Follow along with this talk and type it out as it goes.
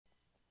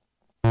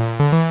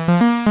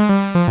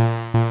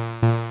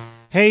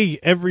Hey,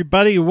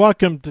 everybody,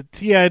 welcome to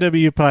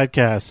TIW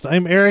Podcast.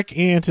 I'm Eric,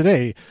 and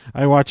today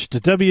I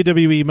watched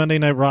WWE Monday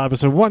Night Raw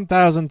episode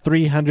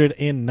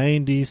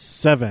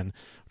 1397,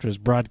 which was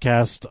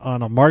broadcast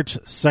on March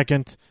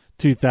 2nd,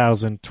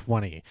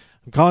 2020.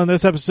 I'm calling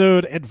this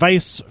episode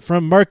Advice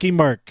from Marky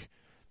Mark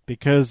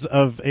because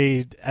of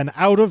an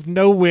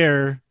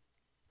out-of-nowhere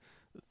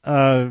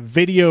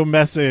video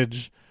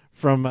message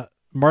from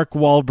Mark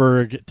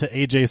Wahlberg to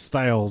AJ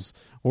Styles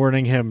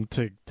warning him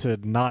to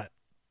not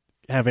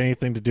have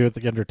anything to do with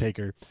The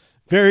Undertaker.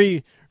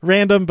 Very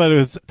random, but it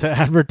was to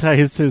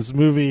advertise his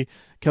movie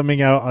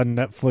coming out on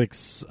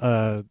Netflix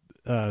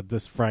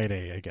this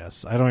Friday, I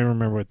guess. I don't even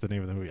remember what the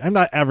name of the movie. I'm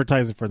not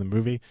advertising for the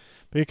movie,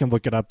 but you can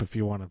look it up if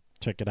you want to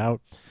check it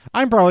out.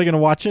 I'm probably going to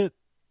watch it.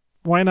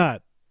 Why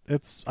not? I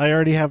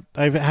have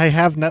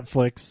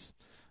Netflix,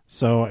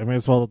 so I may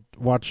as well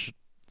watch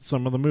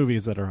some of the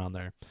movies that are on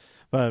there.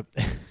 But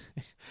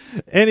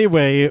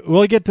anyway,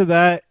 we'll get to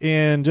that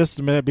in just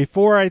a minute.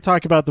 Before I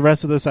talk about the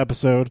rest of this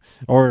episode,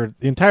 or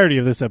the entirety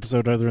of this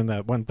episode other than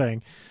that one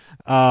thing,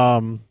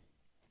 I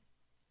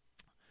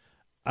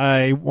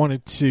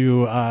wanted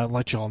to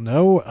let y'all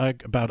know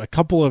about a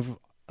couple of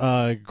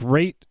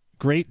great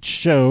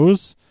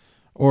shows,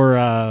 or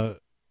a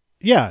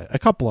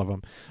couple of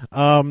them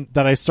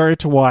that I started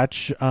to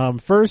watch.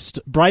 First,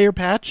 Briar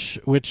Patch,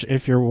 which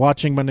if you're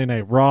watching Monday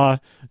Night Raw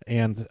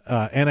and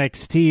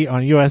NXT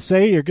on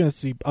USA, you're going to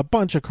see a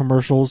bunch of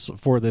commercials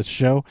for this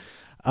show.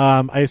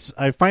 I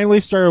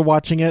finally started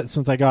watching it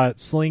since I got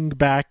Sling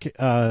back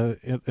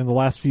in the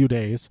last few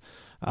days.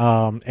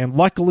 And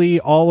luckily,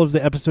 all of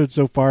the episodes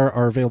so far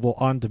are available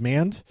on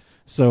demand,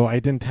 so I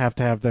didn't have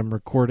to have them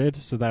recorded,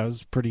 so that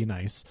was pretty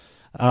nice.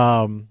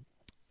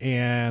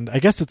 And I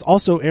guess it's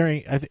also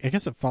airing. I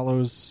guess it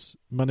follows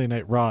Monday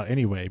Night Raw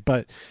anyway.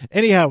 But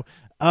anyhow,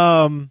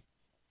 or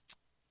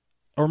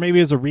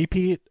maybe as a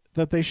repeat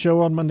that they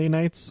show on Monday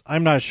nights.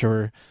 I'm not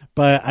sure.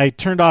 But I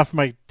turned off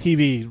my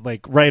TV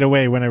like right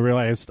away when I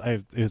realized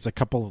it was a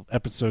couple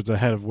episodes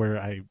ahead of where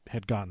I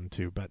had gotten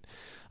to. But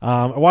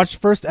I watched the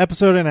first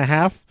episode and a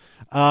half.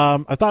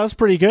 I thought it was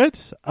pretty good.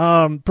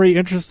 Pretty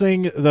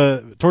interesting.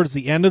 Towards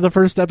the end of the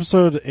first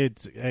episode,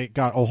 it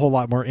got a whole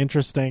lot more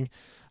interesting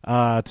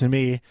to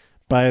me,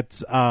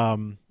 but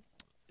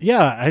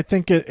I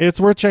think it's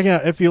worth checking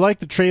out. If you like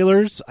the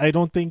trailers, I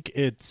don't think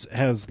it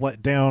has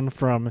let down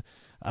from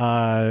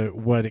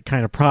what it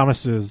kind of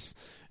promises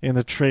in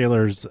the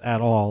trailers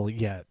at all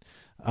yet.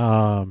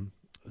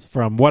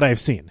 From what I've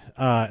seen,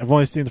 I've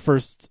only seen the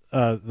first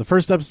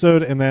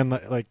episode and then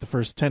like the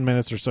first 10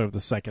 minutes or so of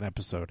the second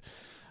episode.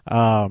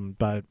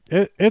 But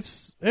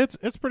it's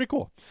pretty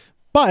cool.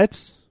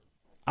 But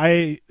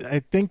I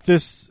think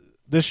this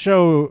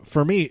show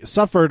for me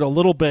suffered a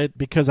little bit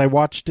because I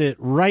watched it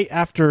right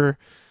after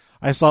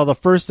I saw the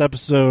first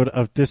episode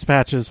of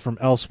Dispatches from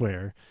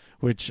Elsewhere,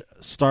 which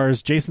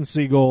stars Jason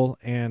Segel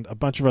and a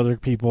bunch of other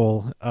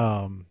people.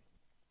 Can't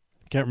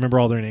remember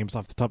all their names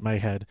off the top of my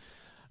head.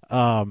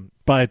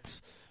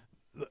 But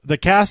the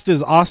cast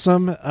is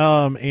awesome.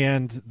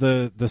 And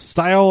the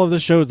style of the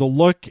show, the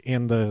look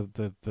and the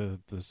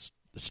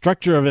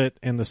structure of it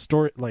and the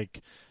story,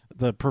 like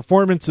the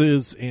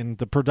performances and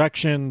the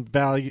production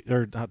value,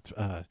 or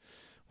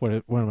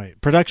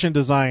production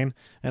design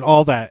and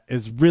all that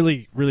is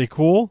really, really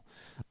cool.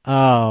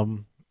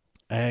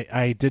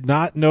 I did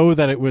not know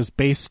that it was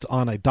based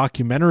on a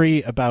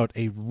documentary about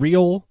a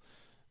real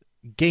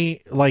game,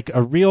 like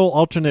a real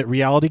alternate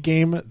reality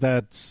game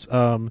that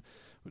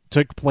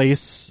took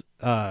place,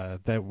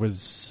 that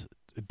was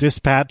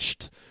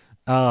dispatched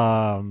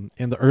in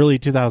the early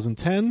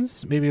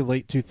 2010s, maybe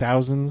late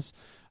 2000s.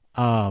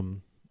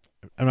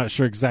 I'm not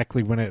sure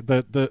exactly when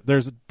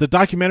there's the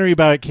documentary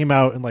about it came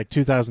out in like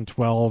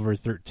 2012 or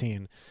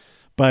 13,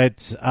 but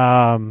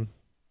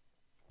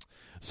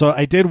so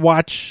I did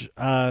watch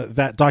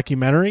that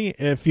documentary.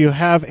 If you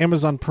have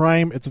Amazon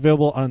Prime, it's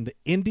available on the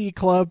Indie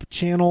Club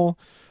channel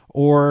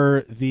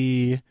or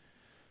the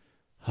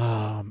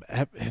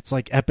it's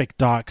like Epic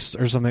Docs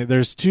or something.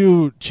 There's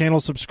two channel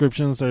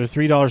subscriptions that are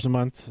 $3 a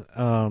month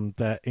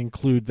that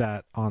include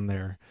that on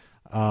there.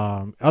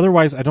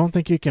 Otherwise, I don't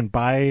think you can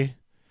buy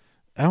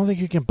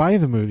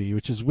the movie,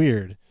 which is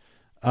weird.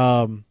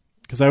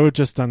 Because I would have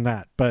just done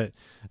that. But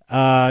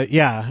I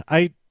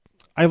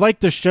like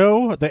the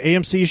show, the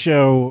AMC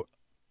show,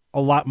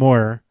 a lot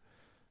more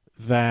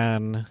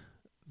than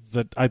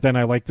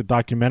I like the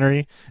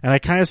documentary. And I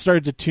kind of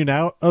started to tune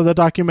out of the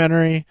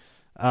documentary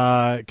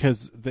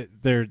because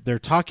they're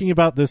talking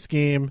about this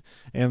game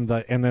and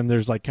then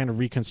there's like kind of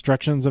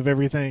reconstructions of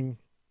everything.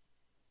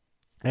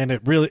 And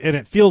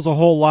it feels a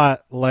whole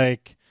lot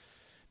like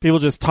people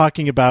just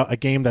talking about a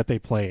game that they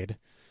played.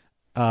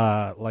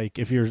 Like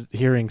if you're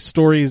hearing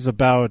stories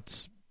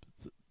about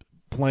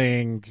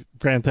playing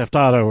Grand Theft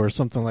Auto or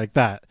something like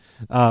that.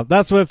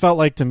 That's what it felt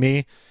like to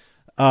me,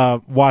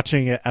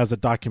 watching it as a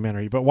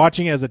documentary. But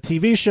watching it as a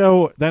TV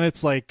show, then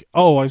it's like,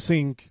 oh, I'm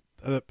seeing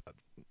the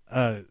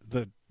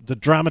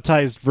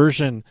dramatized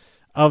version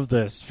of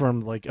this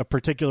from like a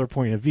particular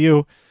point of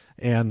view,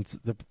 and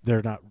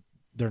they're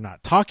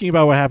not talking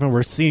about what happened.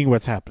 We're seeing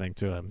what's happening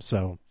to him.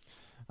 So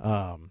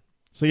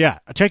yeah,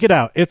 check it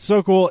out. It's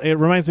so cool. It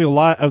reminds me a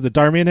lot of the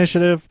Dharma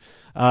Initiative,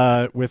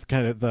 with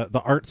kind of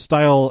the art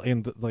style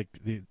and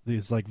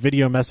these like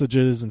video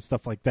messages and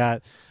stuff like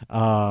that.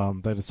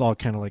 That it's all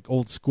kind of like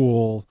old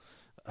school,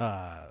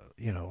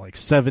 like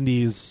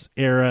 70s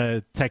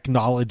era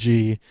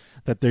technology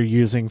that they're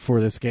using for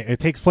this game. It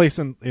takes place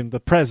in the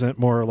present,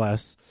 more or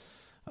less.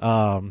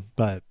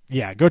 But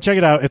yeah, go check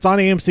it out. It's on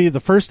AMC. The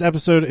first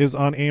episode is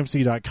on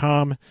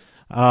AMC.com.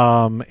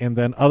 And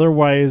then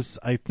otherwise,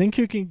 I think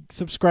you can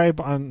subscribe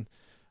on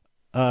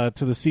to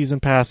the season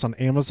pass on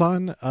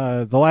Amazon.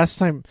 The last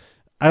time,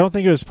 I don't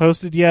think it was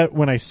posted yet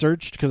when I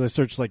searched, because I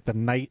searched like the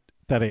night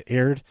that it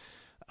aired.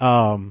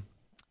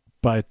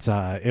 But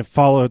it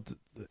followed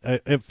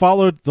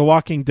The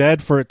Walking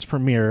Dead for its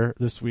premiere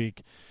this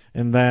week,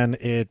 and then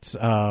its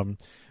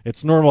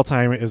normal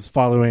time is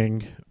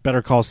following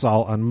Better Call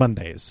Saul on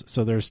Mondays.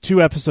 So there's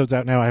 2 episodes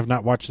out now. I have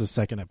not watched the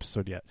second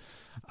episode yet.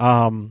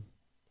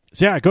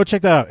 So yeah, go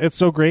check that out. It's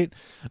so great.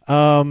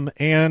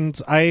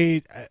 And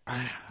I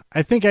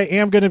think I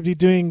am going to be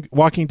doing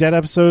Walking Dead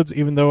episodes,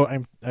 even though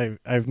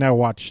I've now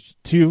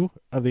watched 2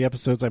 of the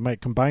episodes. I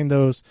might combine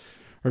those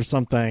or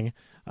something.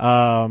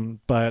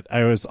 But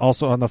I was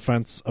also on the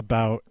fence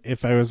about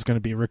if I was going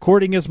to be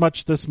recording as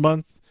much this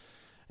month.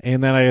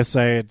 And then I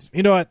decided,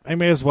 you know what, I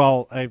may as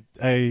well.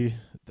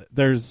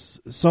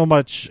 There's so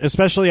much,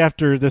 especially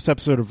after this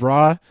episode of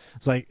Raw.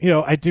 It's like,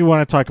 I do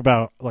want to talk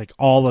about like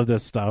all of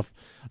this stuff.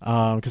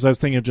 Because I was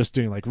thinking of just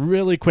doing like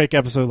really quick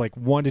episode, like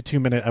 1 to 2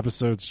 minute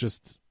episodes,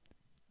 just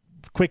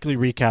quickly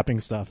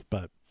recapping stuff.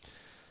 But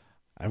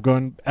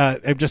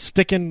I'm just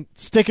sticking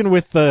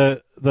with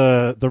the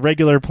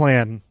regular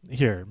plan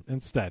here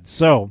instead.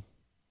 So,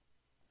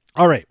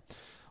 all right,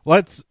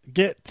 let's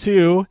get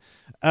to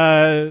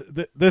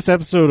this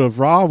episode of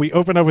Raw. We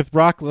open up with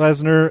Brock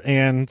Lesnar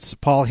and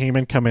Paul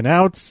Heyman coming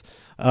out.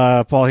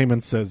 Paul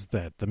Heyman says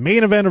that the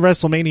main event of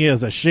WrestleMania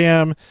is a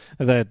sham,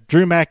 that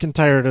Drew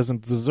McIntyre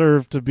doesn't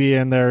deserve to be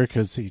in there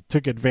because he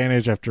took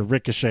advantage after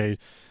Ricochet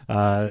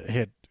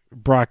hit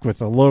Brock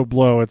with a low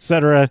blow,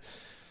 etc.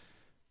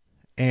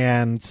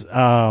 And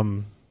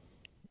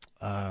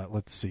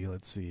let's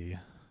see.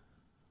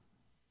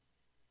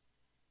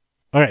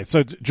 Okay,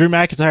 so Drew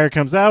McIntyre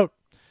comes out,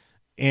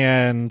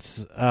 and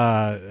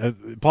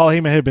Paul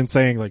Heyman had been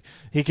saying like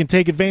he can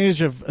take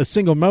advantage of a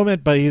single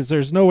moment, but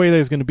there's no way that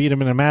he's going to beat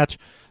him in a match.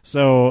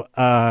 So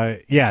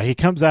he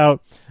comes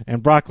out,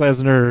 and Brock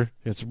Lesnar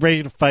is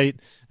ready to fight,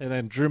 and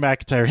then Drew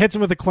McIntyre hits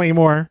him with a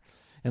Claymore,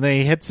 and then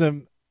he hits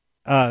him.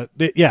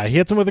 He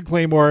hits him with a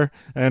Claymore,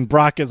 and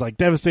Brock is like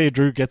devastated.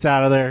 Drew gets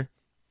out of there.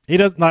 He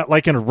does not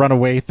like in a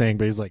runaway thing,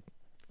 but he's like,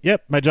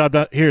 "Yep, my job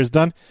here is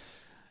done."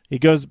 He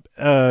goes.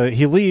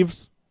 He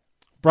leaves.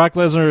 Brock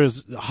Lesnar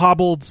is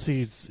hobbled.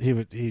 He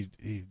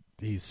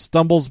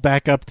stumbles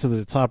back up to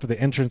the top of the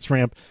entrance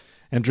ramp,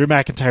 and Drew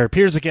McIntyre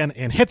appears again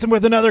and hits him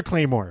with another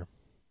Claymore.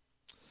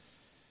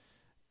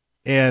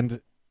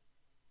 And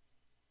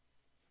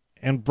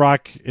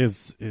Brock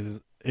is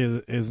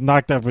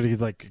knocked up, but he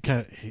like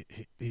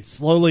he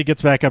slowly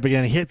gets back up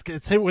again. He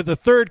gets hit with a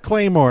third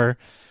Claymore.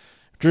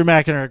 Drew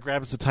McIntyre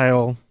grabs the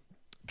title.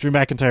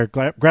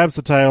 Grabs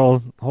the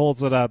title,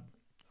 holds it up,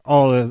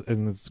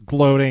 and is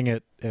gloating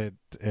at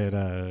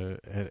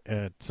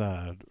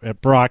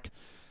Brock.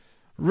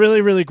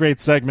 Really, really great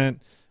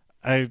segment.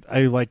 I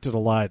liked it a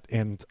lot,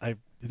 and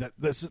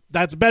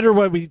that's better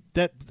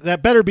that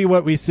better be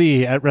what we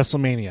see at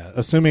WrestleMania,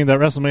 assuming that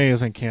WrestleMania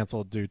isn't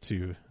canceled due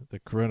to the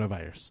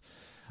coronavirus.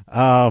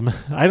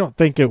 I don't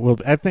think it will.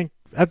 I think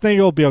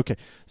it'll be okay.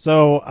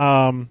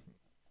 So,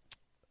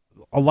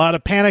 a lot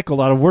of panic, a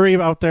lot of worry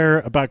out there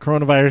about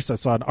coronavirus. I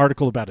saw an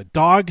article about a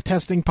dog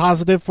testing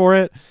positive for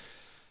it.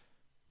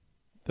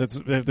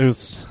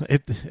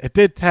 It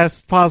did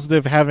test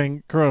positive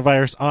having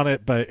coronavirus on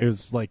it, but it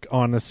was like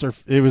on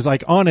the it was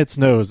like on its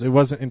nose. It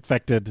wasn't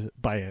infected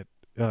by it.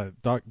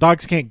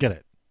 Dogs can't get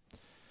it.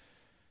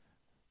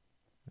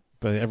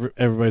 But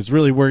everybody's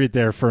really worried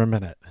there for a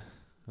minute.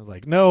 I was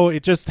like, no,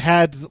 it just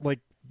had like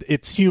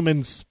its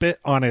human spit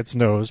on its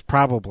nose,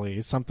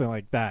 probably something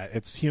like that.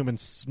 Its human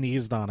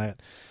sneezed on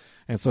it,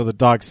 and so the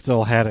dog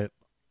still had it.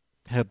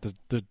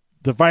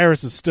 The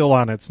virus is still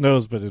on its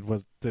nose, but it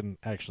didn't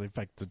actually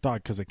infect the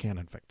dog because it can't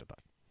infect a dog.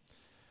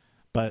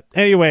 But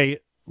anyway,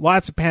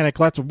 lots of panic,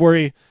 lots of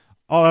worry,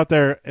 all out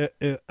there.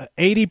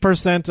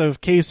 80%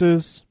 of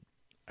cases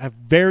have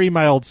very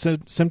mild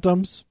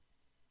symptoms,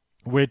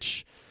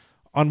 which,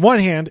 on one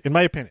hand, in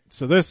my opinion,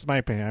 so this is my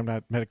opinion, I'm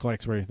not a medical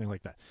expert or anything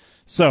like that.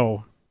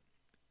 So,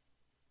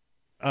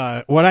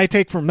 what I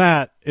take from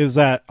that is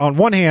that, on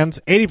one hand,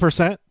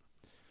 80%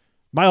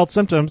 mild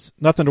symptoms,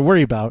 nothing to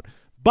worry about.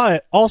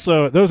 But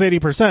also, those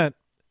 80%,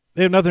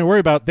 they have nothing to worry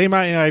about. They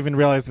might not even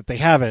realize that they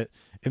have it,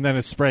 and then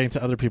it's spreading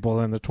to other people.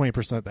 And the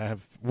 20% that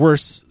have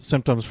worse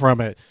symptoms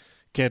from it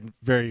can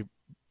very,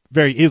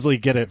 very easily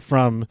get it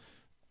from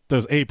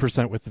those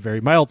 8% with the very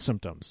mild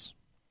symptoms.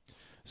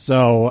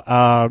 So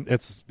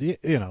it's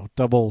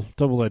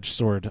double-edged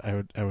sword,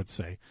 I would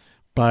say.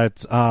 But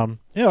the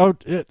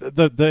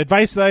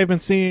advice that I've been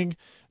seeing,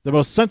 the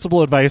most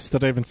sensible advice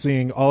that I've been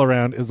seeing all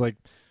around is like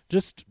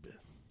just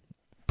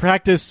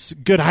practice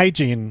good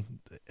hygiene,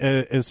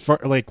 as far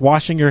like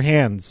washing your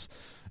hands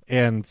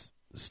and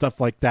stuff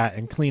like that,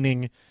 and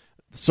cleaning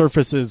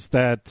surfaces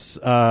that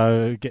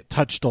get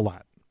touched a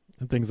lot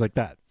and things like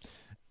that,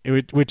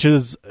 which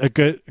is a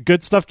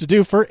good stuff to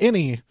do for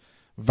any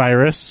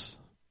virus,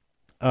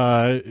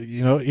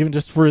 even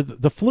just for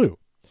the flu.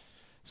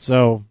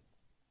 So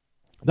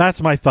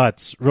that's my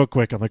thoughts real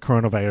quick on the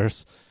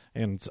coronavirus,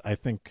 and I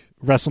think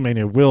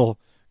WrestleMania will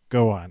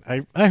go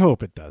on. I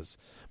hope it does,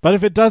 but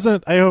if it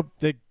doesn't, I hope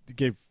they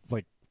give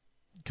like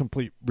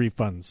complete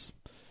refunds,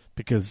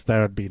 because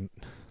that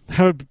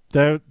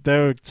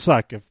would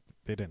suck if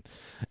they didn't.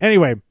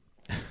 Anyway,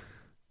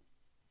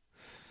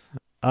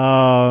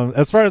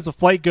 as far as the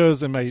flight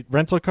goes and my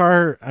rental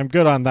car, I'm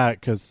good on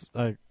that, because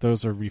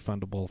those are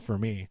refundable for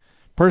me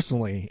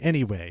personally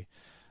anyway,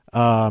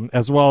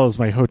 as well as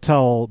my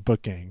hotel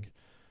booking.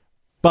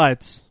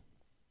 But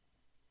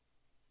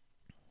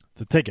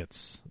the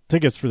tickets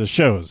for the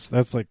shows,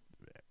 that's like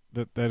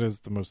that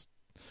is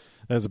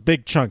a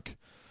big chunk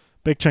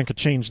of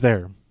change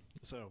there.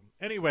 So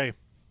anyway,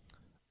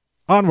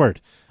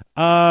 onward.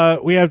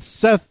 We have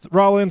Seth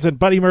Rollins and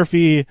Buddy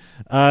Murphy in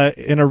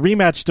a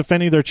rematch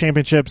defending their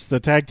championships, the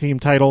tag team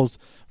titles,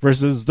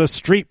 versus the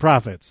Street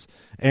Profits.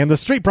 And the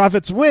Street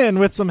Profits win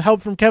with some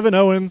help from Kevin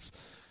Owens,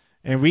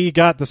 and we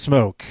got the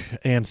smoke.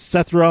 And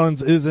Seth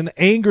Rollins is an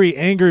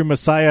angry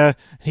messiah.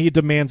 He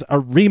demands a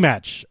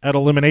rematch at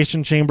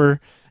Elimination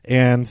Chamber,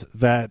 and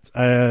that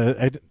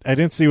I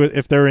didn't see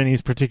if there were any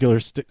particular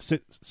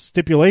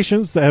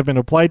stipulations that have been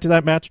applied to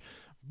that match,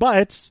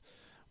 but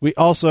we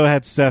also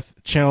had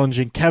Seth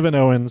challenging Kevin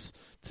Owens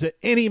to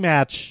any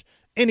match,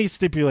 any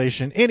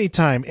stipulation,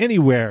 anytime,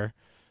 anywhere.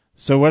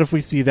 So what if we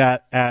see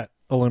that at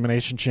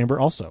Elimination Chamber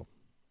also?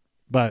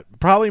 But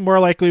probably more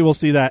likely we'll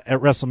see that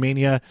at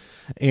WrestleMania.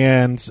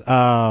 And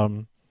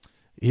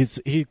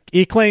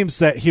he claims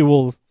that he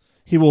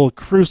will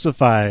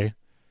crucify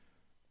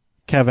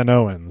Kevin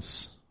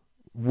Owens,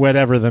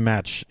 whatever the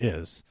match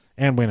is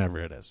and whenever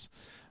it is.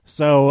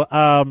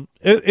 So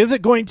is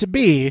it going to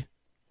be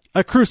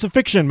a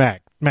crucifixion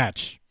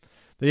match?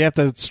 They have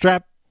to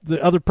strap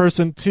the other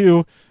person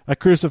to a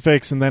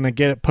crucifix and then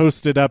get it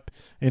posted up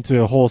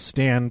into a whole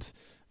stand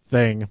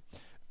thing.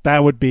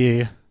 That would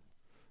be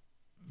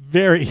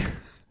very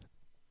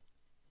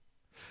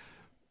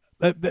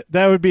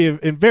that would be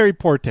in very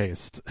poor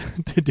taste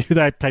to do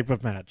that type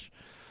of match.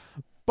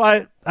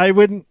 But I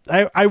wouldn't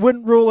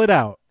rule it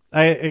out.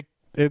 It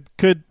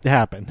could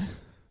happen.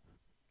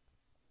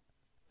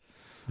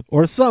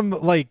 Or some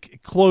like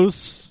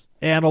close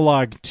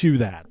analog to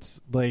that.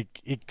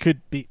 Like it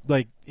could be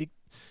like it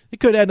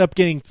could end up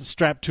getting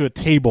strapped to a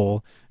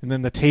table, and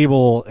then the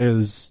table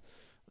is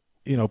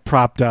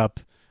propped up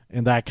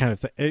and that kind of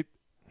thing.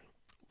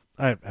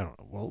 I don't know.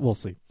 We'll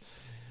see.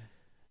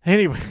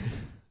 Anyway,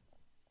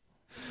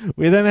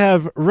 we then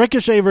have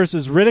Ricochet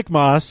versus Riddick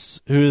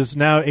Moss, who is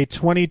now a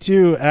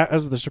 22,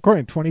 as of this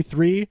recording,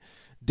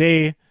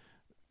 23-day,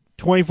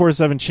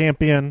 24/7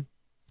 champion,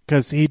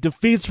 because he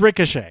defeats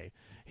Ricochet.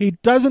 He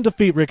doesn't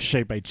defeat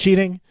Ricochet by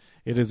cheating.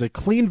 It is a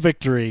clean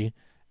victory,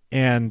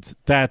 and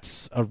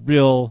that's a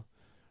real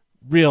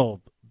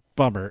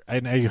bummer.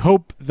 And I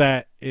hope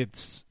that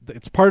it's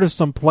part of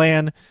some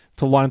plan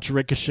to launch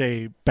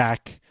Ricochet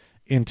back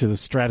into the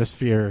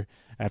stratosphere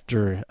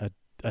after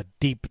a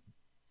deep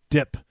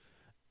dip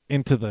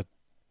into the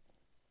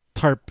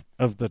tarp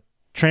of the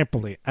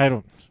trampoline.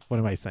 What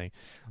am I saying?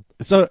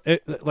 So okay,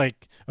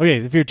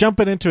 if you're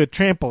jumping into a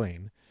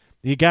trampoline,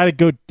 you gotta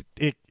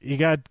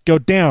go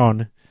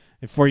down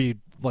before you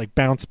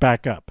bounce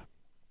back up.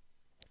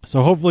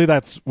 So hopefully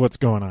that's what's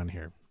going on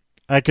here.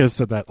 I could have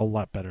said that a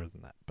lot better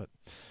than that, but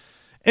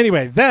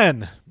anyway,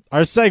 then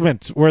our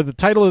segment where the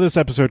title of this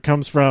episode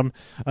comes from.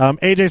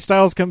 AJ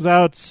Styles comes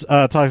out,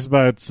 talks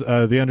about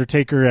The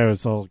Undertaker. It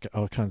was all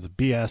kinds of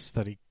BS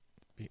that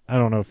I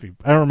don't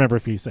remember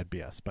if he said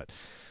BS, but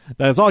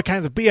there's all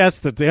kinds of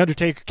BS that The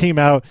Undertaker came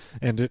out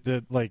and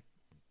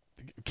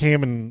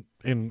came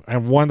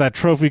and won that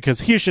trophy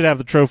because he should have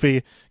the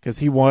trophy because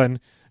he won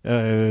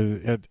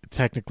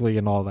technically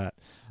and all that.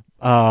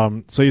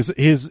 So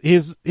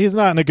he's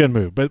not in a good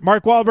mood. But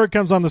Mark Wahlberg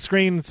comes on the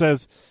screen and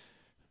says,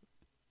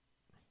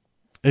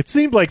 it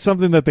seemed like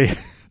something that they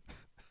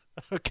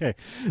okay,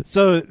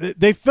 so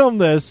they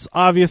filmed this,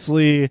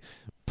 obviously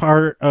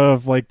part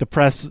of the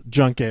press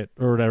junket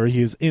or whatever.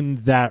 He was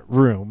in that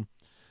room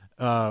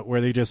where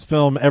they just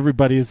film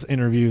everybody's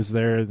interviews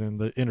there, then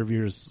the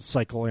interviewers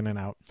cycle in and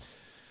out,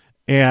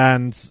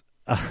 and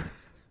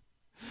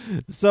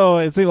so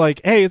it seemed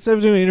like, hey, instead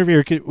of doing an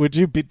interview, would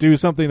you do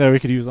something that we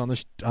could use on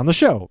the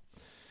show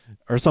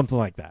or something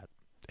like that?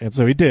 And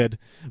so he did,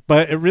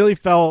 but it really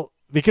felt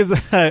like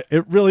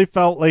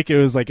it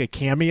was like a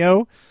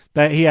cameo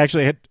that he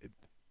actually had.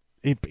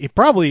 He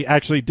probably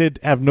actually did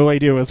have no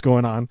idea what's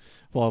going on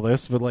with all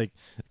this, but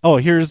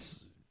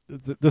here's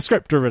the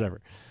script or whatever.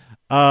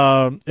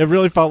 It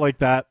really felt like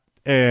that,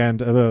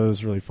 And I thought it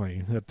was really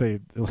funny that they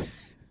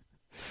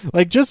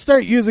like just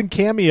start using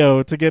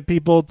Cameo to get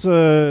people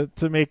to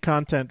make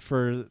content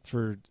for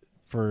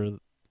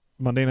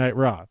Monday Night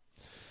Raw.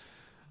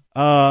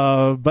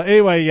 But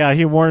anyway, yeah,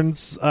 he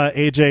warns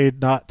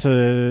AJ not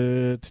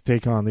to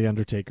take on the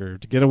Undertaker,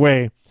 to get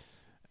away.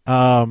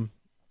 So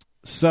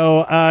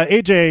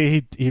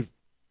AJ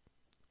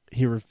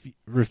he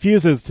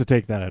refuses to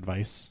take that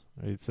advice.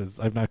 He says,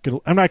 "I'm not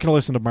gonna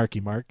listen to Marky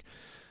Mark."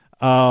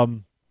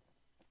 So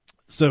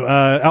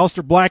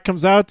Aleister Black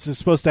comes out. Is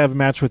supposed to have a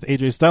match with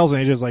AJ Styles,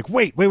 and AJ's like,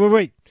 "Wait!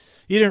 You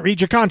didn't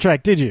read your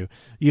contract, did you?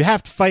 You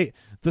have to fight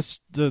this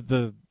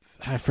the."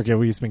 I forget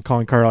what he's been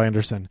calling Carl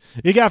Anderson.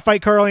 You got to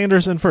fight Carl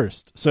Anderson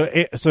first. So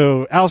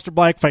Aleister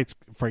Black fights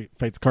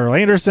Carl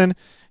Anderson.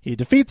 He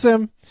defeats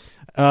him.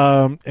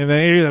 And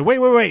then he's like,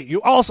 wait.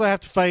 You also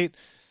have to fight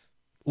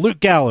Luke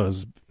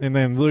Gallows. And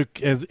then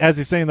Luke, as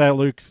he's saying that,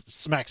 Luke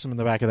smacks him in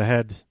the back of the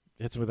head,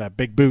 hits him with that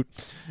big boot.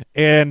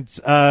 And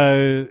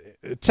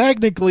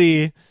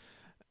technically,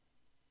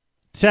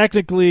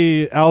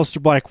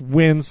 Aleister Black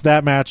wins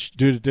that match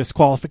due to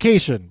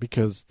disqualification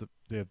because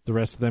the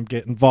rest of them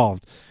get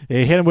involved.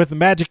 They hit him with the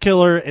Magic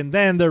Killer, and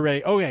then they're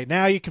ready. Okay,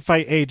 now you can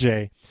fight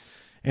AJ.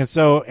 And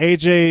so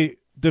AJ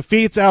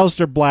defeats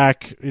Aleister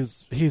Black.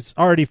 He's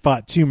already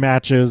fought 2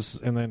 matches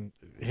and then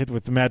hit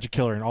with the Magic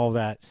Killer and all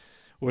that.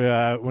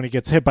 When he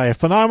gets hit by a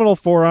phenomenal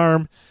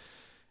forearm,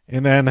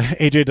 and then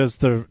AJ does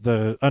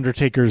the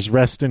Undertaker's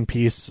rest in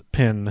peace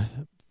pin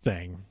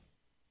thing.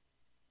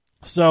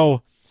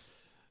 So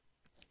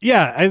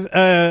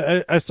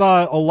yeah, I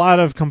saw a lot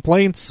of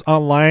complaints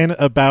online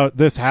about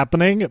this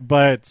happening,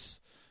 but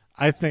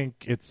I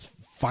think it's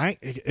fine.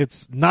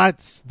 It's not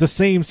the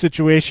same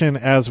situation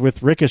as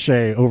with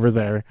Ricochet over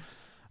there.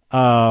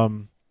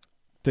 Aleister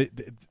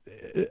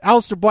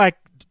Black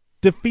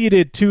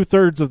defeated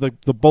 2/3 of the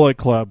Bullet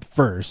Club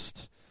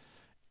first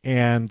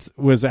and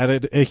was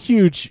at a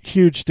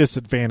huge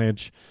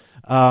disadvantage.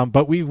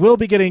 But we will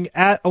be getting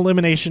at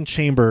Elimination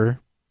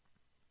Chamber.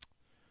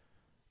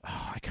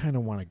 Oh, I kind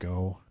of want to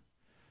go.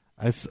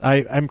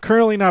 I'm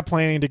currently not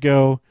planning to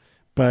go,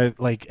 but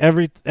like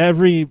every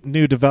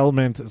new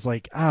development is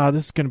like,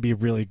 this is going to be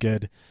really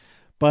good.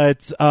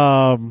 But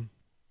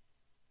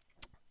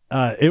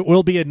it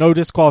will be a no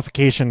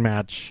disqualification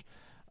match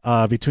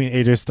between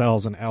AJ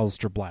Styles and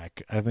Aleister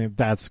Black. I think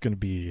that's going to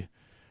be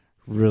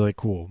really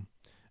cool.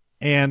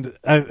 And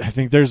I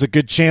think there's a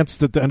good chance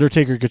that the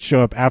Undertaker could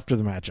show up after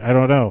the match. I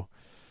don't know.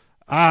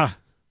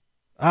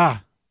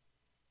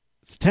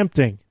 It's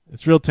tempting.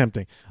 It's real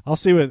tempting. I'll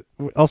see what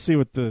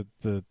the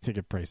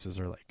ticket prices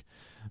are like.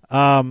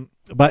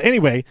 But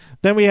anyway,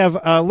 then we have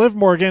Liv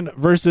Morgan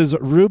versus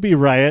Ruby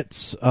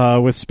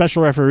Riott with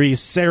special referee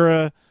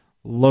Sarah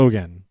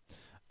Logan.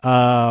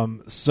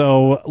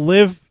 So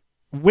Liv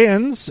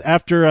wins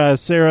after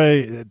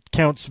Sarah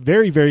counts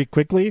very, very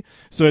quickly.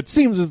 So it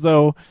seems as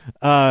though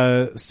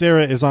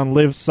Sarah is on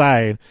Liv's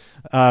side.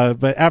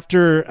 But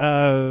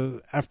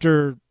after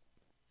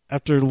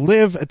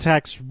Liv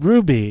attacks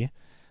Ruby,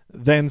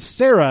 then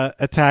Sarah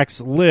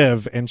attacks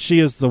Liv, and she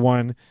is the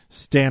one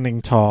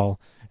standing tall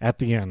at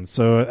the end.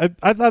 So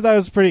I thought that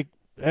was pretty.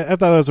 I thought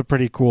that was a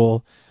pretty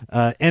cool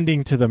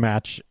ending to the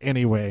match.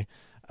 Anyway,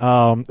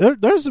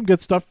 there's some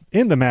good stuff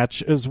in the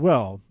match as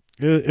well.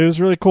 It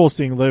was really cool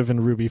seeing Liv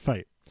and Ruby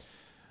fight.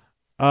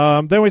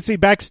 Then we see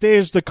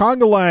backstage the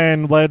Conga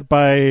Line, led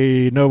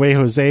by No Way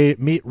Jose,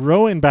 meet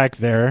Rowan back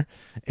there,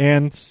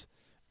 and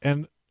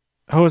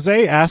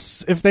Jose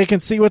asks if they can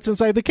see what's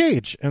inside the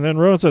cage. And then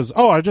Rowan says,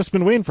 I've just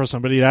been waiting for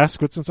somebody to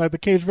ask what's inside the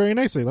cage very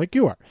nicely, like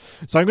you are.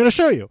 So I'm going to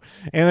show you.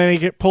 And then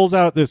he pulls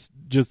out this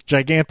just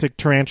gigantic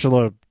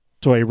tarantula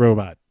toy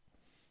robot.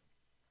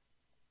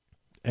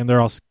 And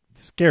they're all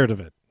scared of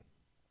it.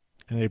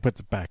 And he puts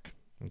it back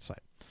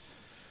inside.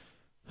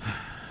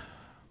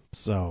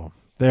 So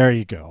there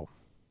you go.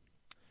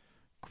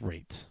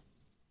 Great.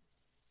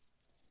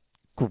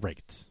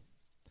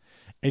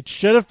 It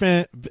should have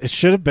been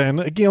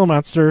a Gila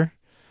monster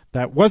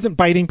that wasn't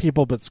biting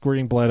people but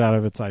squirting blood out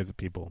of its eyes at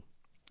people.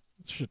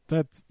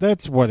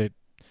 That's what it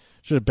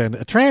should have been.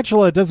 A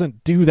tarantula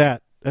doesn't do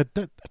that. A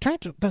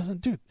tarantula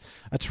doesn't do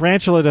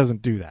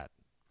that.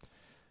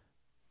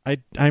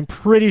 I'm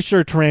pretty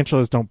sure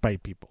tarantulas don't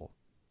bite people.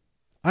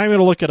 I'm going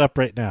to look it up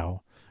right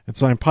now. And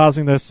so I'm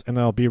pausing this, and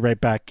then I'll be right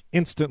back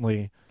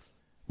instantly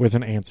with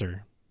an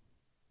answer.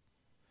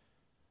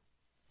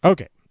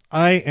 Okay.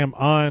 I am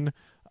on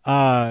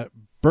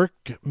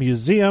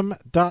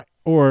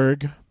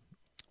burkemuseum.org,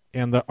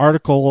 and the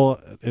article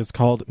is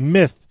called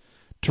Myth: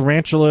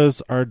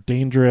 Tarantulas Are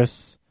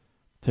Dangerous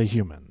to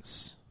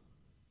Humans.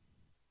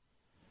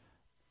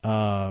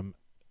 So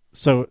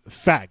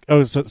fact.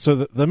 So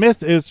the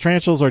myth is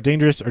tarantulas are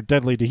dangerous or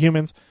deadly to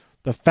humans.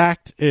 The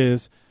fact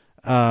is,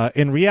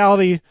 in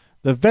reality,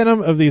 the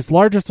venom of these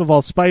largest of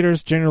all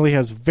spiders generally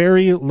has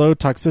very low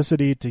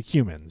toxicity to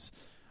humans.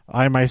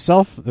 I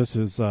myself, this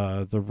is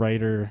the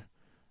writer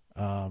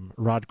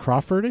Rod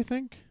Crawford, I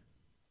think.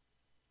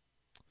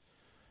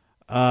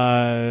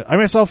 I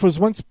myself was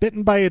once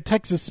bitten by a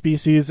Texas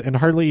species and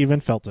hardly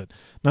even felt it.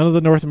 None of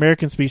the North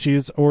American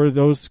species or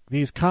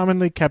these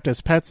commonly kept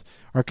as pets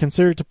are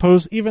considered to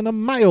pose even a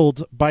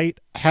mild bite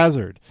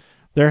hazard.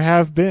 There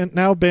have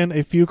now been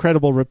a few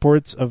credible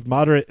reports of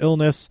moderate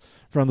illness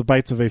from the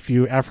bites of a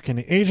few African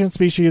and Asian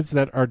species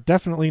that are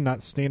definitely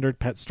not standard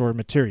pet store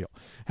material.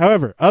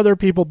 However, other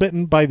people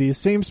bitten by these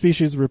same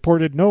species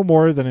reported no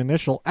more than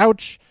initial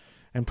ouch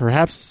and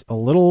perhaps a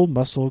little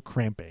muscle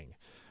cramping.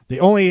 The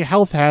only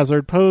health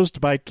hazard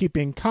posed by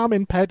keeping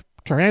common pet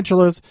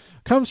tarantulas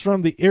comes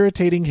from the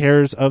irritating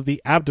hairs of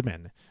the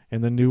abdomen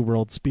in the New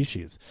World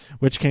species,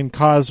 which can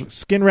cause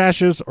skin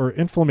rashes or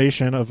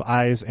inflammation of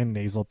eyes and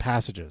nasal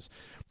passages.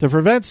 To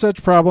prevent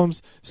such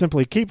problems,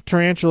 simply keep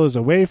tarantulas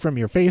away from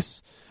your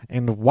face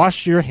and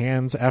wash your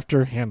hands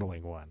after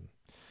handling one.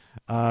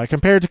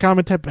 Compared to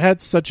common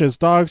pets such as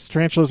dogs,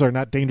 tarantulas are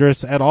not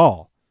dangerous at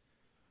all.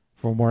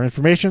 For more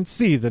information,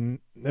 see the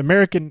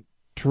American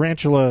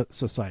Tarantula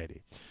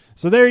Society.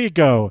 So there you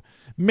go.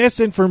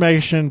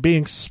 Misinformation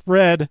being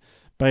spread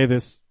by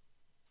this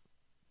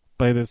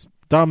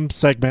dumb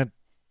segment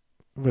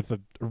with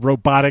a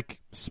robotic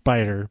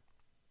spider.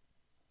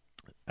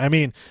 I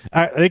mean,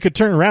 they could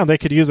turn around. They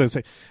could use it and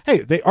say, "Hey,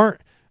 they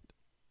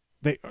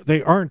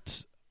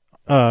aren't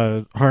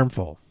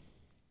harmful,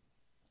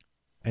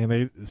 and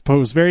they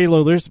pose very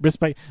low risk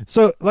bite."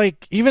 So,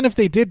 like, even if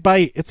they did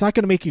bite, it's not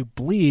going to make you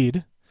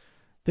bleed.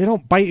 They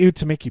don't bite you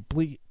to make you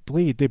bleed.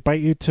 They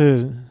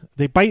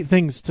bite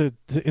things to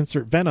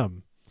insert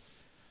venom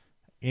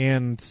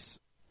and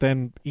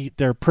then eat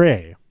their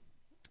prey.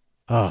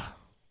 Ugh.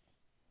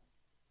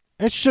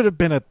 It should have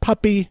been a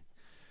puppy. It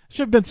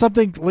should have been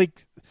something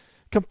like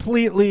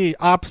completely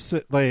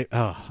opposite. Like,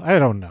 I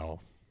don't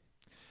know.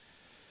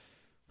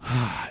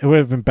 It would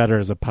have been better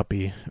as a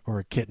puppy or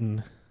a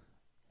kitten.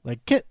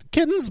 Like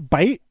kittens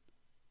bite.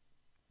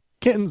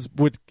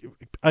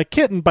 A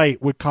kitten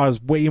bite would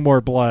cause way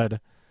more blood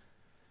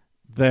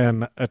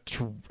than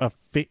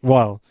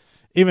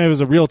even if it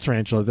was a real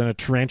tarantula, than a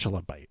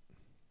tarantula bite.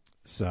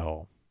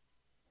 So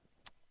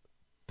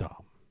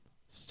dumb.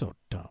 So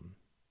dumb.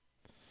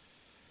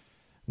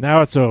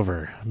 Now it's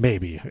over.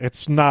 Maybe.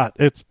 It's not.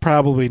 It's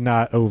probably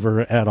not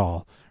over at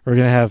all. We're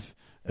gonna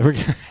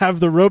have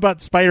the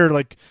robot spider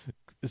like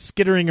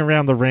skittering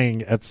around the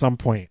ring at some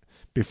point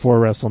before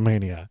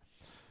WrestleMania.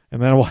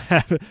 And then we'll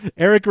have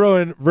Eric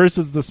Rowan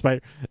versus the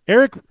Spider.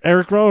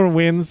 Eric Rowan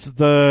wins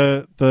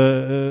the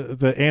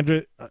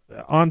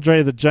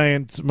Andre the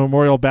Giant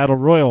Memorial Battle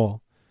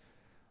Royal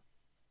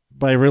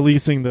by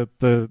releasing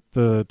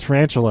the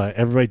tarantula.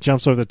 Everybody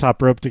jumps over the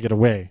top rope to get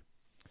away.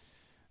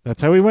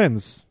 That's how he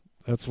wins.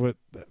 That's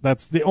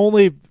the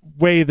only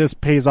way this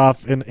pays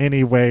off in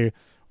any way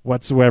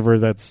whatsoever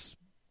that's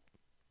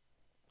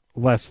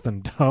less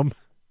than dumb.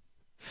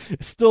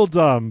 It's still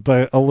dumb,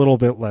 but a little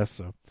bit less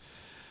so.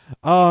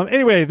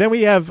 Anyway, then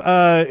we have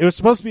it was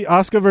supposed to be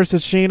Asuka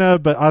versus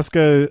Shayna, but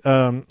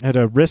Asuka had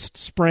a wrist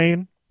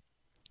sprain,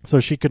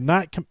 so she could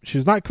not. She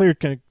was not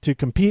cleared to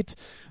compete.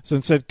 So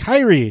instead,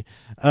 Kairi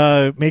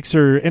makes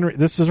her.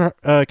 This is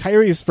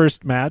Kairi's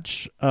first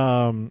match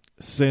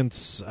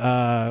since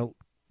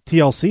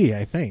TLC,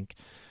 I think.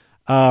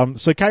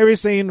 So Kairi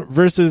Sane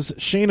versus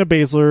Shayna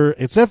Baszler.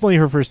 It's definitely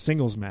her first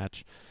singles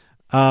match.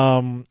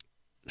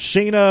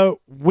 Shayna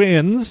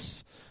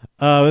wins.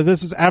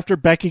 This is after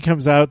Becky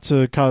comes out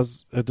to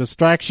cause a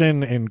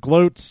distraction and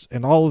gloats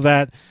and all of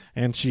that,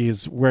 and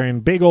she's wearing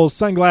big old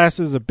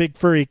sunglasses, a big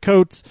furry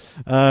coat,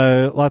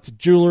 lots of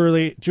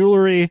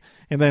jewelry,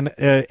 and then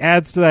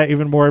adds to that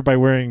even more by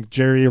wearing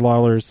Jerry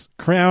Lawler's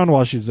crown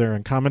while she's there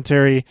in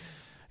commentary.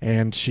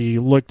 And she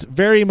looked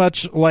very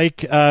much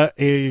like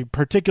a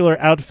particular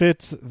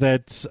outfit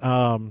that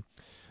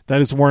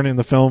is worn in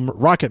the film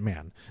Rocket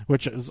Man,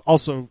 which is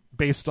also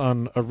based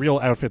on a real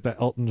outfit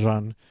that Elton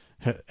John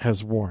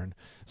has worn.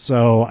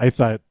 So I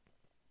thought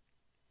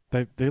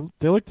they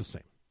look the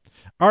same.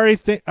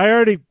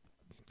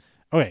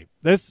 Okay,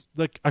 this,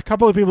 like, a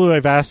couple of people who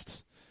I've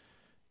asked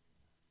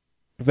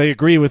if they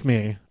agree with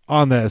me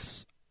on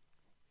this.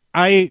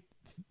 Taron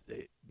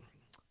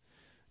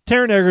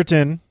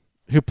Egerton,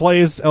 who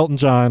plays Elton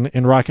John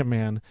in Rocket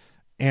Man,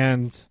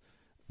 and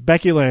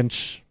Becky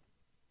Lynch,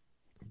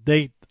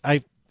 I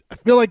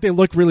feel like they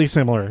look really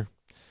similar.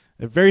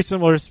 They're very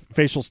similar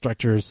facial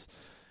structures,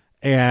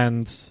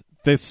 and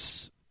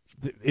this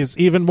is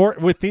even more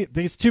with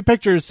these two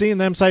pictures, seeing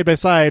them side by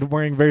side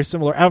wearing very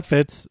similar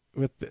outfits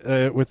with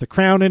the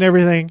crown and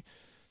everything.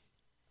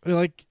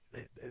 Like,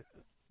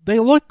 they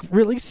look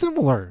really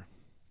similar.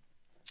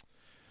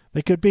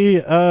 They could be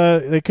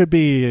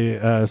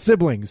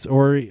siblings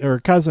or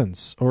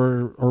cousins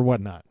or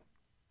whatnot,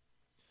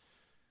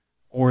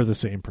 or the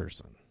same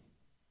person,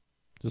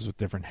 just with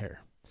different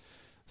hair.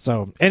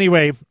 So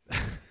anyway.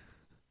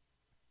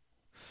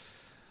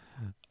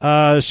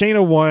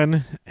 Shayna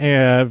won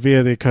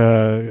via the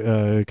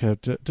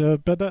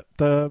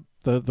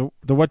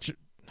what?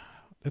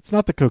 It's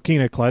not the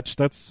Coquina clutch.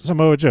 That's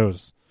Samoa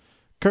Joe's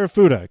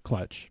Karafuda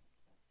clutch.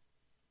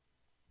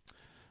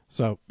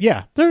 So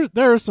yeah,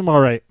 there are some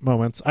all right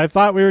moments. I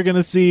thought we were going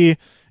to see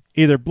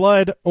either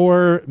blood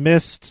or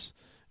mist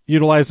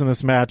utilized in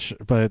this match,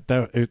 but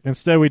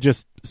instead we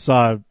just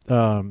saw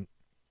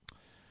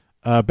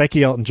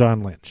Becky Elton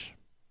John Lynch.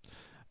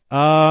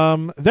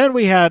 Then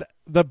we had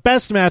the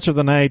best match of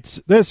the night.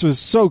 This was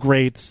so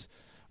great.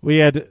 We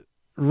had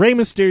Rey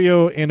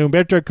Mysterio and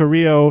Humberto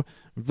Carrillo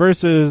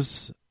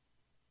versus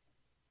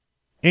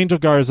Angel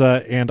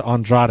Garza and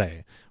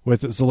Andrade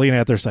with Zelina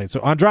at their side. So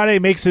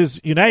Andrade makes his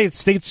United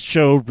States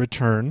show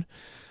return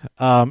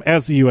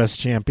as the U.S.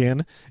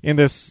 champion in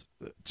this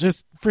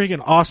just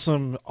freaking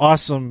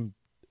awesome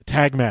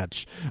tag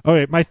match.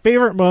 Okay, my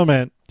favorite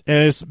moment,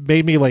 and it's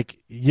made me like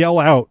yell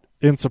out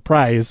in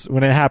surprise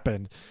when it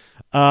happened.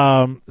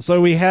 So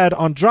we had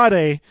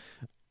Andrade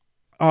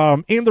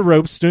in the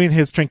ropes doing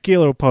his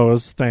tranquilo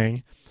pose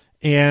thing,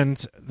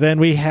 and then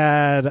we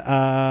had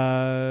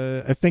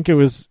I think it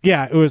was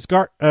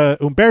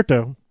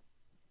Humberto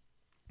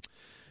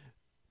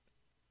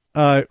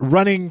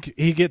running.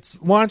 He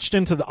gets launched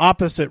into the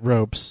opposite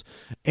ropes,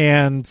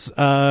 and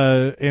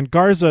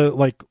Garza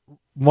like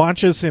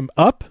launches him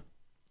up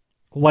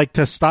like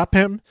to stop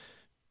him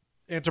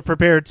and to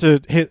prepare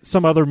to hit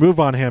some other move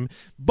on him.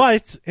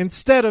 But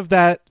instead of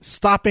that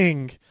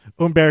stopping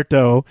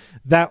Humberto,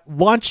 that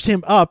launched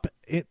him up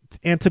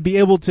and to be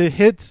able to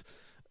hit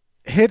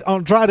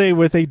Andrade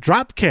with a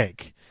drop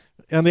kick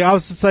on the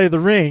opposite side of the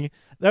ring.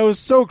 That was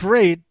so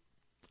great.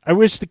 I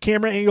wish the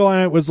camera angle on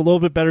it was a little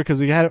bit better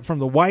because we had it from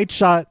the wide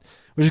shot,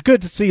 which is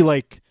good to see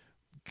like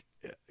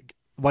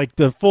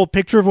the full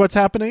picture of what's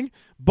happening,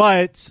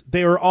 but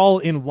they were all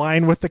in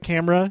line with the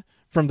camera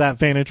from that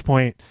vantage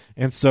point,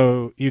 and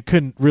so you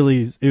couldn't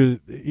really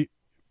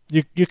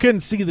you couldn't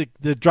see the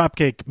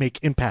dropkick make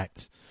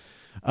impact.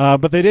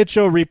 But they did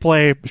show a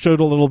replay, showed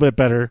a little bit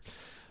better.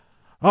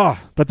 Oh,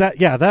 but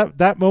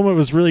that moment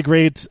was really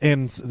great,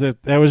 and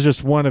that was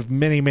just one of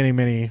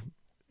many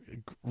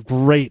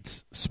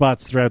great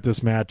spots throughout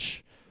this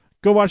match.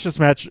 Go watch this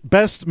match.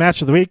 Best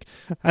match of the week.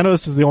 I know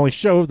this is the only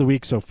show of the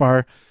week so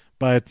far,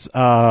 but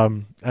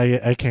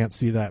I can't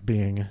see that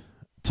being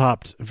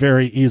topped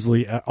very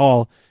easily at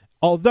all.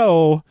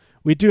 Although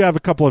we do have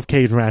a couple of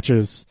cage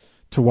matches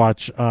to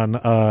watch on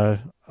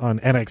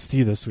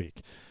NXT this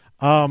week.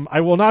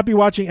 I will not be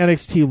watching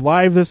NXT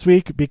live this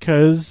week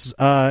because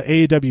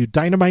AEW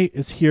Dynamite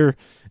is here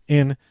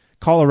in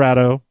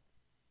Colorado,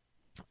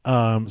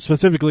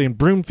 specifically in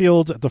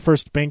Broomfield at the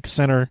First Bank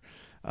Center,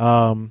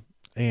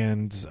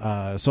 and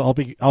so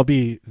I'll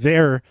be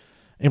there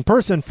in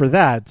person for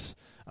that.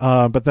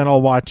 But then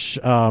I'll watch.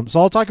 So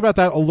I'll talk about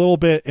that a little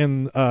bit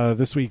in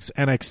this week's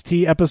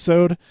NXT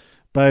episode.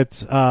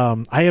 But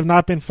I have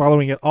not been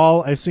following it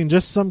all. I've seen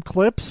just some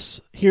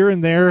clips here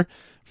and there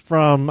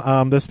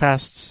from this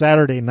past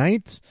Saturday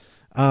night.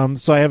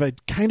 So I have a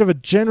kind of a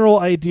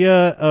general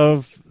idea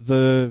of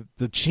the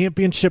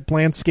championship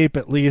landscape,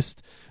 at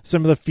least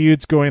some of the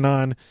feuds going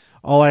on,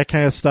 all that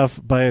kind of stuff.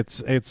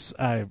 But it's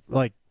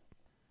like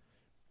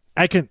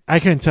I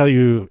couldn't tell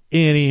you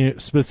any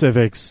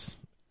specifics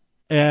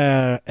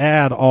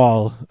at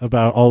all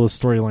about all the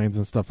storylines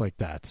and stuff like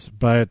that.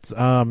 But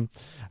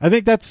I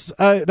think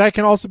that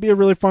can also be a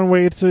really fun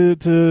way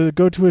to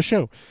go to a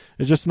show.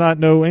 It's just not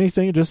know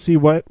anything, just see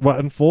what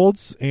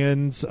unfolds,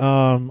 and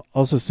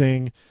also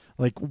seeing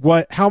like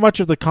how much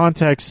of the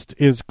context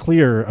is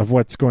clear of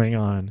what's going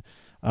on.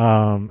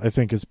 I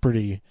think is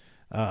pretty.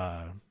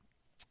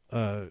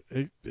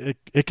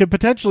 It could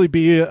potentially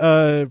be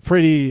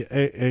pretty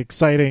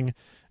exciting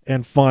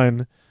and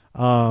fun,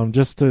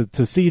 just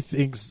to see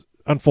things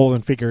unfold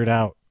and figure it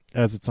out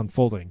as it's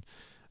unfolding.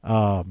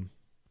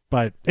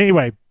 But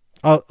anyway,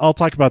 I'll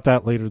talk about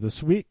that later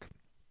this week.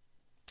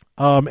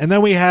 And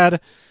then we had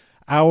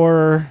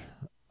our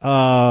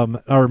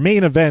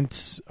main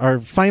event, our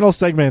final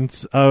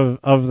segment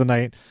of the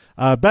night.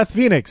 Beth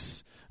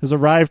Phoenix has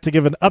arrived to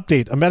give a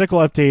medical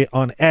update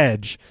on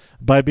Edge.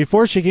 But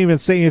before she can even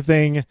say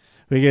anything,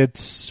 we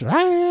get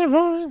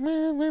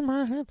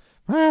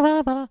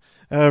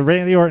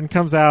Randy Orton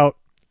comes out.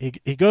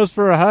 He goes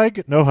for a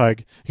hug, no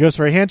hug. He goes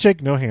for a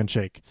handshake, no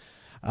handshake.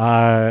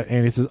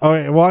 And he says, "Oh,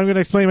 well, I'm going to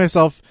explain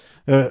myself."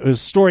 It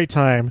was story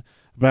time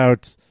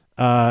about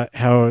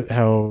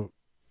how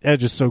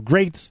Edge is so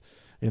great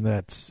in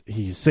that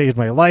he saved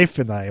my life,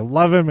 and I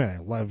love him, and I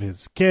love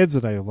his kids,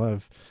 and I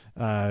love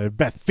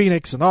Beth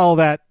Phoenix and all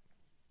that.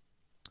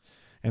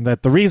 And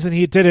that the reason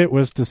he did it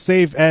was to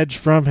save Edge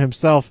from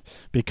himself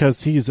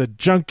because he's a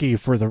junkie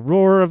for the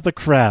roar of the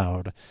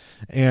crowd.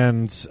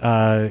 And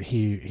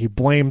he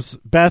blames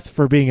Beth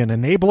for being an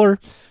enabler.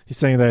 He's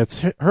saying that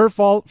it's her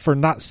fault for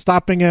not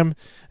stopping him,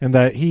 and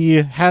that he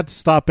had to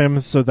stop him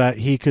so that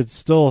he could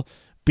still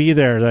be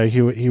there, that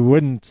he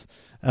wouldn't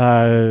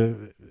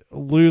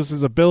lose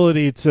his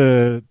ability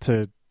to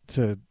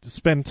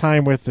spend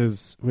time with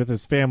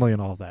his family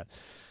and all that.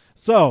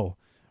 So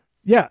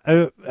yeah,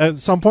 at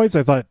some points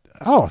I thought,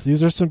 oh,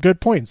 these are some good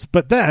points.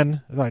 But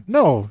then, like,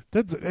 no,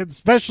 that's,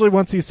 especially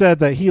once he said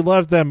that he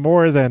loved them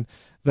more than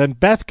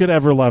Beth could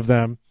ever love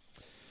them.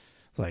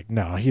 It's like,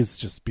 no, he's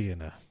just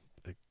being a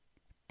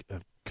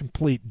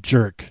complete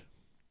jerk.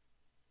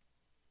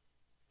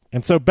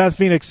 And so Beth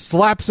Phoenix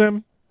slaps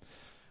him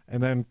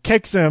and then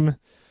kicks him,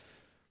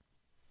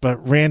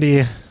 but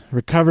Randy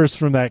recovers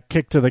from that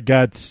kick to the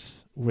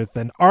guts with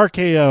an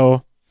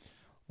RKO,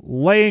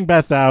 laying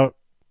Beth out.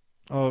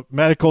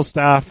 Medical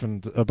staff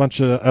and a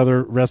bunch of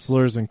other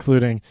wrestlers,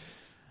 including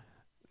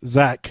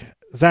Zack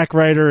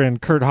Ryder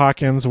and Kurt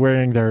Hawkins,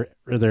 wearing their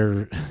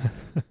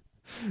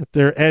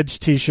their Edge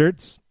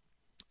T-shirts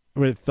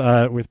with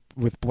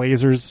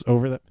blazers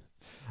over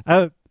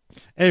them.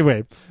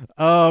 Anyway,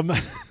 oh,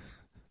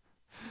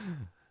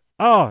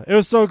 it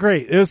was so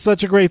great. It was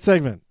such a great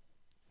segment,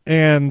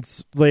 and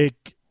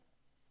like,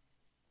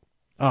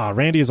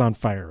 Randy is on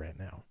fire right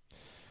now,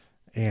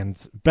 and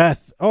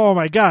Beth. Oh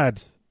my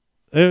God.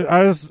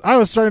 I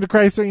was starting to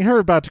cry seeing her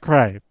about to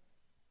cry.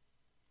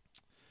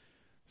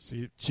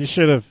 She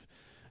should have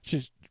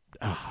seen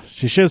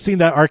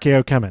that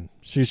RKO coming.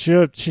 She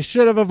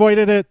should have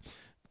avoided it.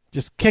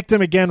 Just kicked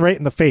him again right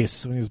in the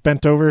face when he was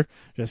bent over.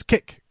 Just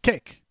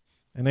kick,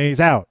 and then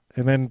he's out,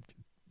 and then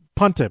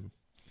punt him.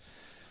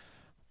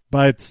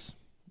 But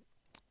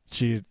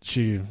she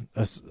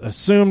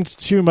assumed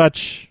too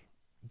much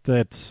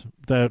that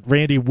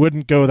Randy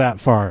wouldn't go that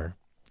far,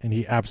 and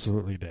he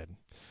absolutely did.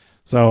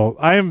 So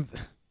I'm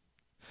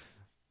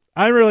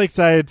really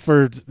excited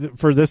for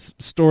this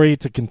story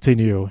to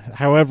continue.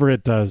 However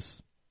it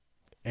does,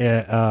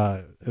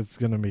 it's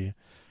going to be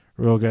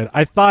real good.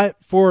 I thought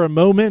for a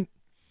moment,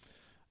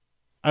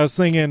 I was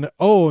thinking,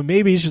 oh,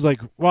 maybe she's like,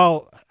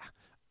 well,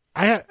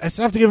 I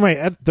still have to give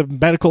the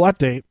medical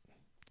update.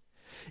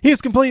 He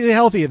is completely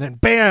healthy, and then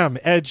bam,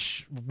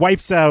 Edge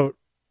wipes out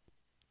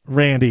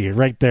Randy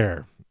right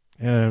there.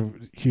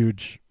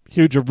 Huge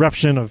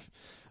eruption of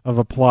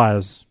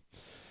applause.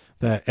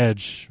 That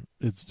Edge,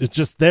 it's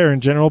just there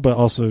in general, but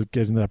also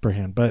getting the upper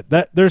hand. But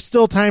there's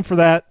still time for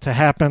that to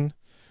happen,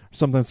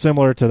 something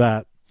similar to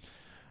that.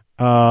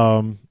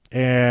 I'm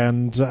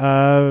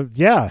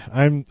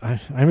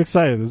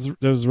excited. This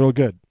was real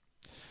good.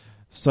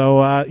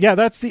 So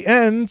that's the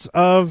end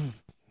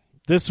of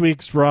this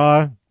week's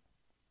Raw.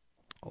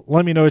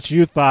 Let me know what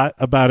you thought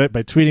about it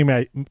by tweeting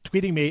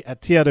me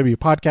at TIW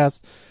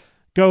Podcast.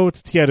 Go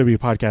to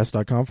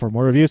TIWpodcast.com for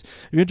more reviews.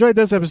 If you enjoyed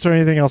this episode or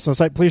anything else on the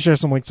site, please share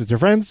some links with your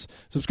friends.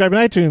 Subscribe on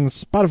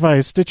iTunes,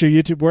 Spotify, Stitcher,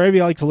 YouTube, wherever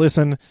you like to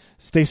listen.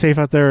 Stay safe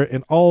out there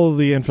in all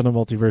the infinite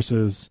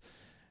multiverses.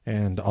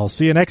 And I'll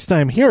see you next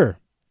time here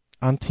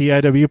on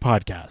TIW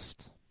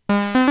Podcast.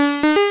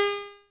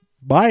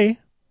 Bye.